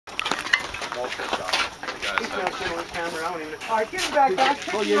all trick shots. He's not sitting on his camera. I don't even. All right, get him back, guys.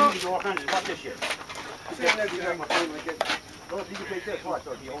 Oh, yeah, you can go all kinds of stuff this shit. I'm saying that you have my phone like it. Well, you can take this. Watch,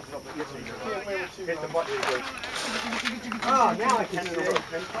 so he holds it up like this. And you hit the button. button. Oh, now I can see it.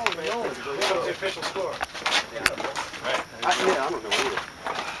 What's the official score? Yeah, I don't know either.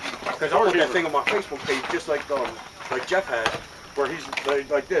 Because I put that thing on my Facebook page just like Jeff had, where he's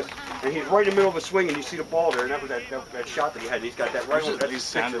like this, and he's right in the middle of a swing, and you see the ball there, and that was that shot that he had. And he's got that right on that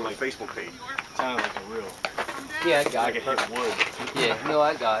picture on his Facebook page. Sounded like a real. Yeah, I got like it. Like a hit wood. Yeah, no,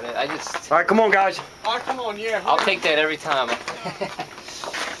 I got it. I just. All right, come on, guys. All right, come on, yeah. I'll take that every time.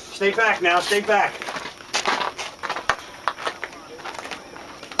 Stay back now. Stay back.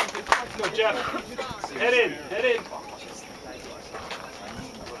 Let's go, Jeff. Head in. Head in.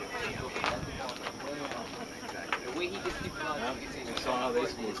 The way he just keeps on. You saw how they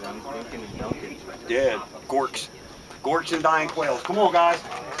scored them, dunking and dunking. Yeah, gorks and dying quails. Come on, guys.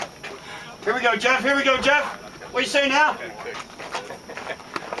 Here we go, Jeff. Here we go, Jeff. What do you say now?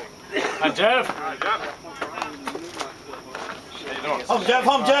 Hi, Jeff. Hum, Jeff.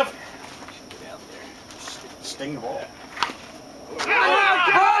 Hum, Jeff. Sting the ball.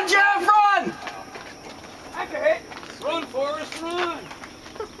 Run, Jeff, run! Run, Forrest, run.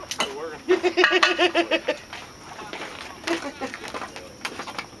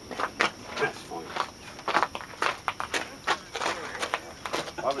 That's funny.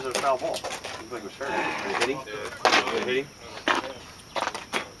 Why was it a foul ball? It looked like it was fair. Did it hit him? Did it hit him?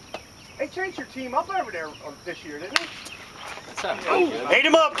 They changed your team up over there this year, didn't they? Hit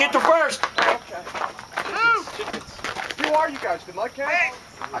him up. Get the first. Who are you guys? The Mudcats?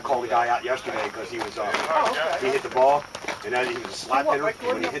 I called the guy out yesterday because he was okay. he hit the ball, and as he was a slap hitter,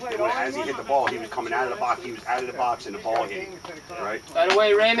 and as he hit the ball, he was coming out of the box. He was out of the box, and the ball hit him. Right? By the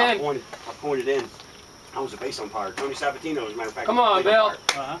way, Raymond. I pointed in. I was a base umpire. Tony Sabatino, as a matter of fact. Come on, Bill.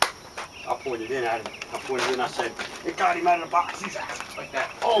 I pointed in at him. I pointed in. I said, "It got him out of the box." He's out like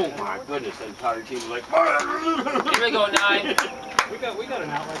that. Oh my goodness! The entire team was like. Here we go, 9. We got an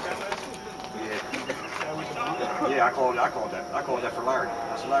out like that last week. Yeah, I called that for Larry.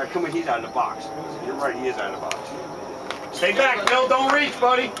 I said, Larry, come in, he's out of the box. I said, you're right, he is out of the box. Stay back, Bill, don't reach,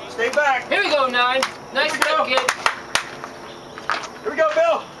 buddy. Stay back. Here we go, 9. Nice step, kid. Here we go,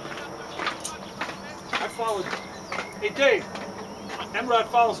 Bill. I followed. Hey, Dave. Emrod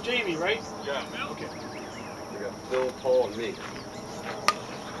follows Jamie, right? Yeah. Okay. We got Bill, Paul, and me.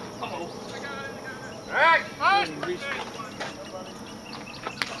 Uh-oh. All right.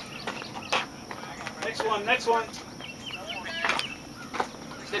 Next one.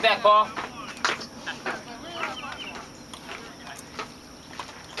 Stay back, Paul.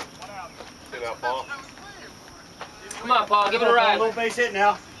 Stay back, Paul. Come on, Paul, give it a ride. Little base hit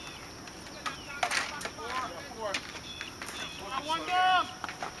now.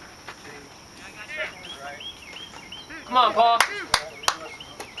 Come on, Paul.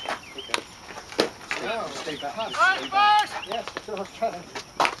 Stay back. Yes, that's what I was trying to.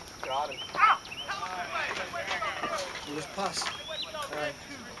 Got it. We'll just pass. All right.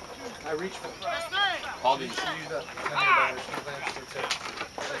 I reach for it. All these. Use that.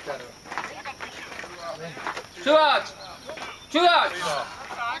 Two outs. 2 outs.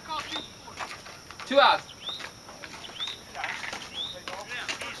 2 outs.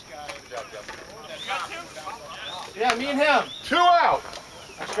 Yeah, me and him. 2 out.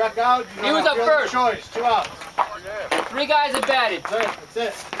 I struck out. He was up first. Choice. 2 outs. 3 guys have batted. That's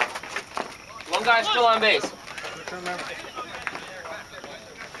it. 1 guy's still on base.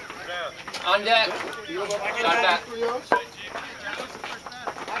 On deck. Got back.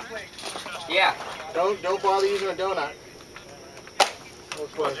 Yeah. Don't bother using a donut.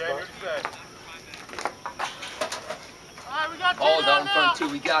 Ball's out in front too.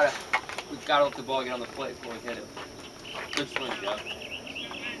 We gotta let the ball get on the plate before we hit it. Good swing, Jeff.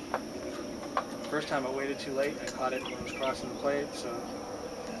 First time I waited too late. I caught it when I was crossing the plate, so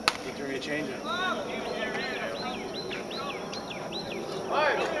he threw me a changeup.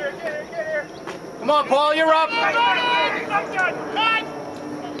 Come on, Paul, you're up.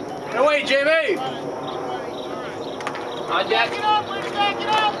 No, wait, Jamie. On deck.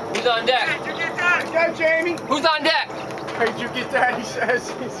 Who's on deck? Go, Jamie. Who's on deck? Where'd you get that? He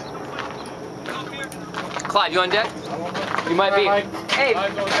says. Clive, you on deck? You might be. Hey,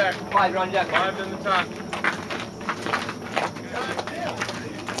 Clive's on deck. Clive, you're on deck. Clive's in the top.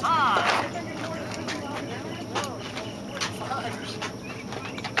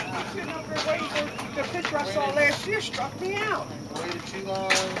 The pitcher I saw last year struck me out. I waited too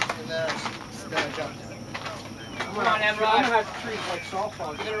long, and then I jumped. Come on, Emrod. I'm gonna have to treat it like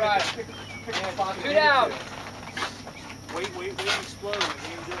softball. Give it a ride. Pick a spot to 2 get down. into. Wait, explode.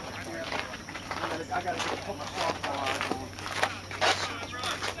 I gotta get put my softball eyes on.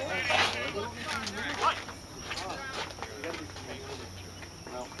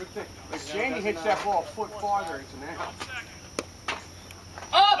 Well, good thing. If Jamie hits that ball a foot farther, it's an out.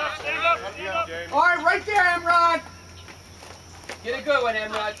 Up! All right, right there, Emrod. Get a good one,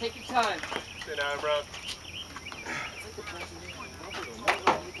 Emrod. Take your time. Sit down, bro.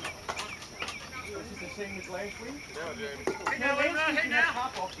 Is it the same as last week? No, Jamie. Yeah, last week you had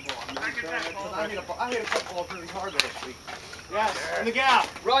top off the ball. I hit a couple balls really hard last week. Yes, in the gap.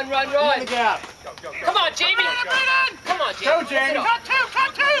 Run, run, In run. the gap. Go, go, go. Come on, Jamie. Come on, Jamie. Go, Jamie.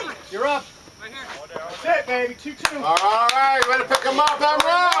 Cut two. You're up. That's it, baby. 2-2. All right, way to pick him up,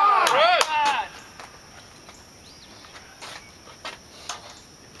 Emrod. Good.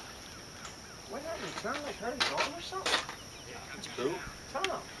 What happened? It sounded like hurt his arm or something? Who?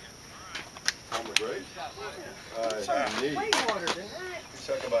 Tom. Tom McGrath? Something Knee. way harder than that. He's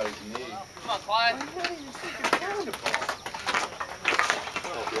talking about his knee. Come on, Clive. I didn't even think it found the ball.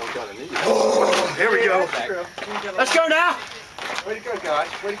 Well, if you don't got a knee. Oh, here we go. That's true. Let's go now. Way to go, guys.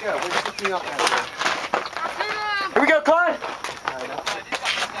 Way to go. Way to pick me up out there. Here we go, Clive.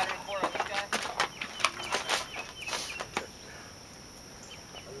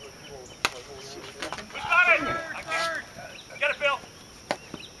 Get it, Bill.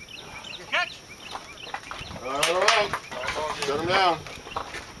 Catch. All right. Shut him down.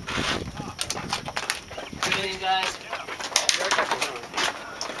 Good inning, guys.